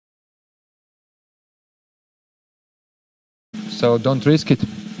so don't risk it.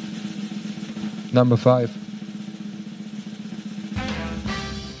 Number 5.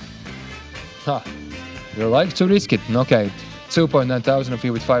 Ha! You like to risk it? Okay. 2.9 thousand of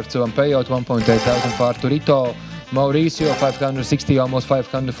you with 5-2 payout, 1.8 thousand for Arturito. Mauricio, 560, almost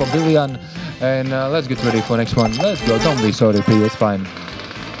 500 for Billion. And let's get ready for next one. Let's go. Don't be sorry, P. It's fine.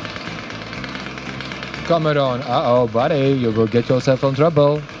 Cameron. Uh-oh, buddy. You will get yourself in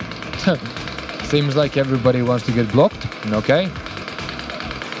trouble. Seems like everybody wants to get blocked. Okay.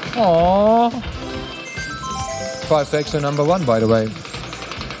 Aww. 5x on number 1, by the way.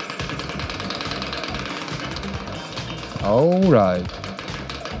 Alright.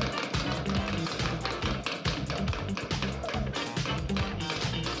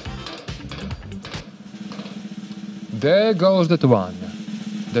 There goes that one.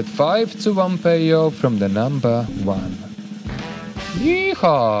 That 5-1 payoff from the number 1.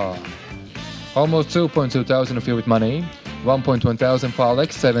 Yeehaw! Almost 2.2 thousand of you with money. 1.1 thousand for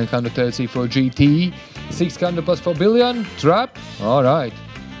Alex. 730 for GT. 600 plus for Billion. Trap? Alright.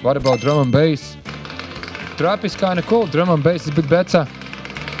 What about drum and bass? Trap is kinda cool. Drum and bass is a bit better.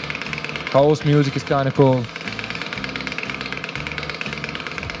 House music is kinda cool.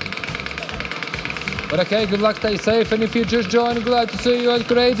 But okay, good luck, stay safe, and if you just joined, glad to see you at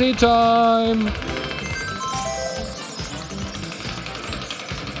Crazy Time.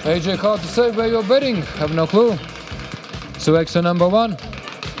 AJ, hard to say where you're betting, have no clue. So extra number 1.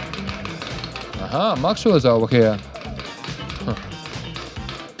 Aha, Maxwell is over here. Huh.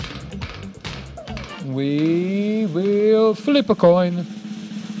 We will flip a coin.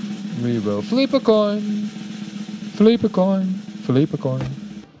 We will flip a coin. Flip a coin. Flip a coin.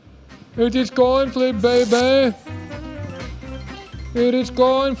 It is coin flip, baby. It is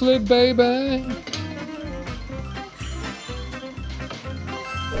coin flip, baby.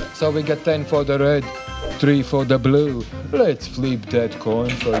 So we get 10 for the red, 3 for the blue. Let's flip that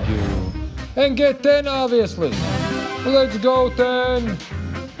coin for you. And get 10, obviously. Let's go 10.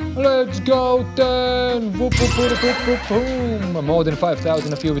 Let's go 10. Whoop, whoop, whoop, whoop, whoop, boom. More than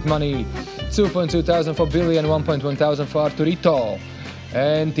 5,000 of you with money. 2.2 thousand for Billy and 1.1 thousand for Arturito.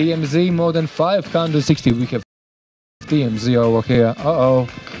 And TMZ more than 560. We have TMZ over here. Uh-oh.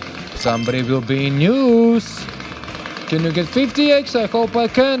 Somebody will be in news. Can you get 50x? I hope I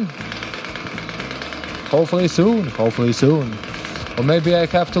can. Hopefully soon. Hopefully soon. Or maybe I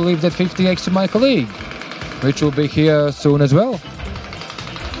have to leave that 50x to my colleague, which will be here soon as well.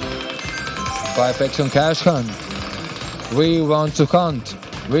 5x on cash hunt. We want to hunt.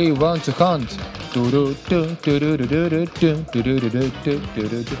 We want to hunt. Wow,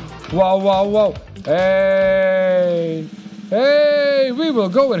 wow, wow. Hey. Hey, we will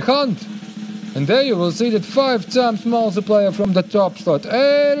go and hunt. And there you will see that 5 times multiplier from the top slot.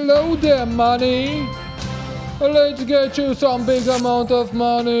 Hello there, money. Let's get you some big amount of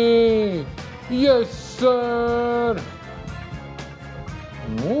money. Yes, sir.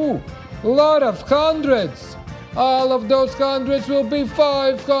 Ooh, a lot of hundreds. All of those hundreds will be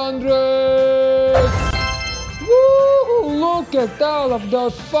 500. Woo! Look at all of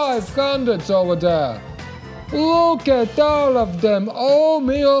those 500s over there. Look at all of them. Oh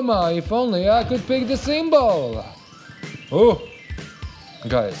me, oh my, if only I could pick the symbol. Oh,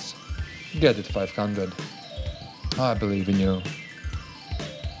 guys, get it 500. I believe in you.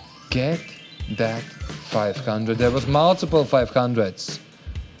 Get that 500. There was multiple 500s.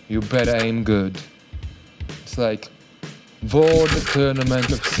 You better aim good. It's like World Tournament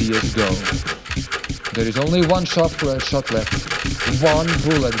of CSGO. There is only one shot left. One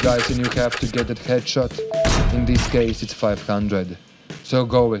bullet, guys, and you have to get that headshot. In this case, it's 500. So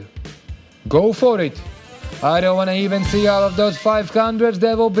go for it. I don't want to even see all of those 500s.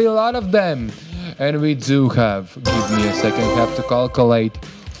 There will be a lot of them. And we do have, give me a second, have to calculate.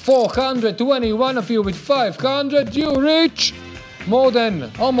 421 of you with 500, you rich. More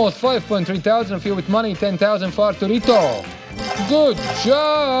than almost 5.3 thousand of you with money, 10,000 for Arturito. Good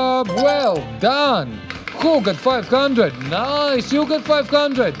job, well done. Who got 500? Nice, you got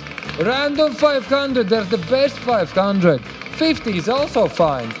 500. Random 500, that's the best 500. 50 is also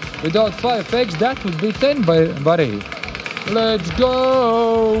fine. Without 5x, that would be 10, buddy. Let's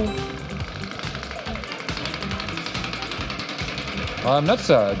go. I'm not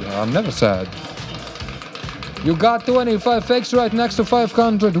sad, I'm never sad. You got 25x right next to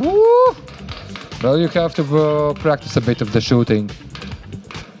 500. Woo! Well, you have to practice a bit of the shooting.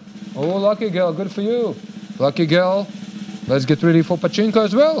 Oh, lucky girl, good for you. Lucky girl. Let's get ready for pachinko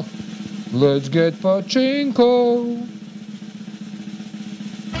as well. Let's get pachinko.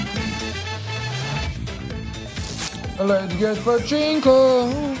 Let's get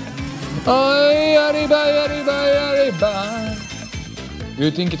pachinko. Ay, arriba, arriba, arriba. You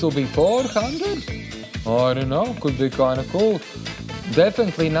think it will be 400? I don't know, could be kinda cool.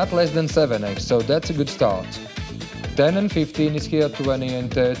 Definitely not less than 7x, so that's a good start. 10 and 15 is here, 20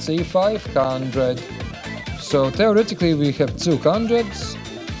 and 30, 500. So theoretically we have 200s.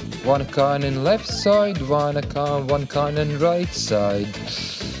 One coin in left side, one coin in right side.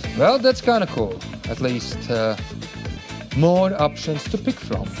 Well, that's kinda cool. At least more options to pick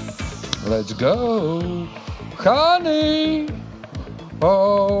from. Let's go! Honey!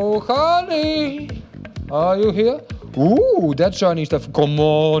 Oh, honey! Are you here? Ooh, that shiny stuff. Come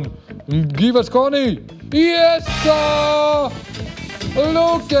on! Give us honey! Yes, sir!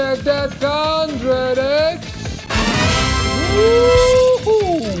 Look at that 100x!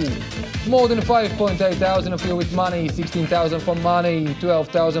 Woohoo! More than 5.8 thousand of you with money, 16,000 for money,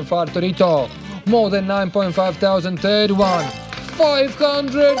 12,000 for Torito. More than 9.5 thousand third one.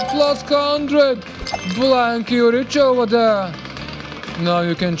 500 plus 100. Blank, you rich over there. Now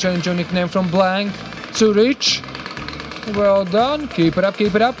you can change your nickname from Blank to Rich. Well done. Keep it up,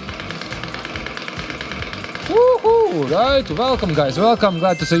 keep it up. Woohoo! Right, welcome guys, welcome.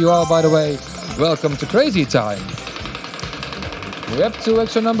 Glad to see you all, by the way. Welcome to Crazy Time. Yep,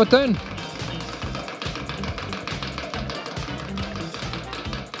 2x on number 10.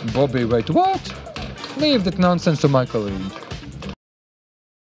 Bobby, wait, what? Leave that nonsense to my colleague.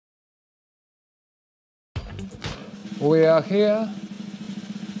 We are here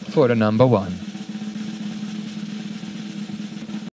for the number 1.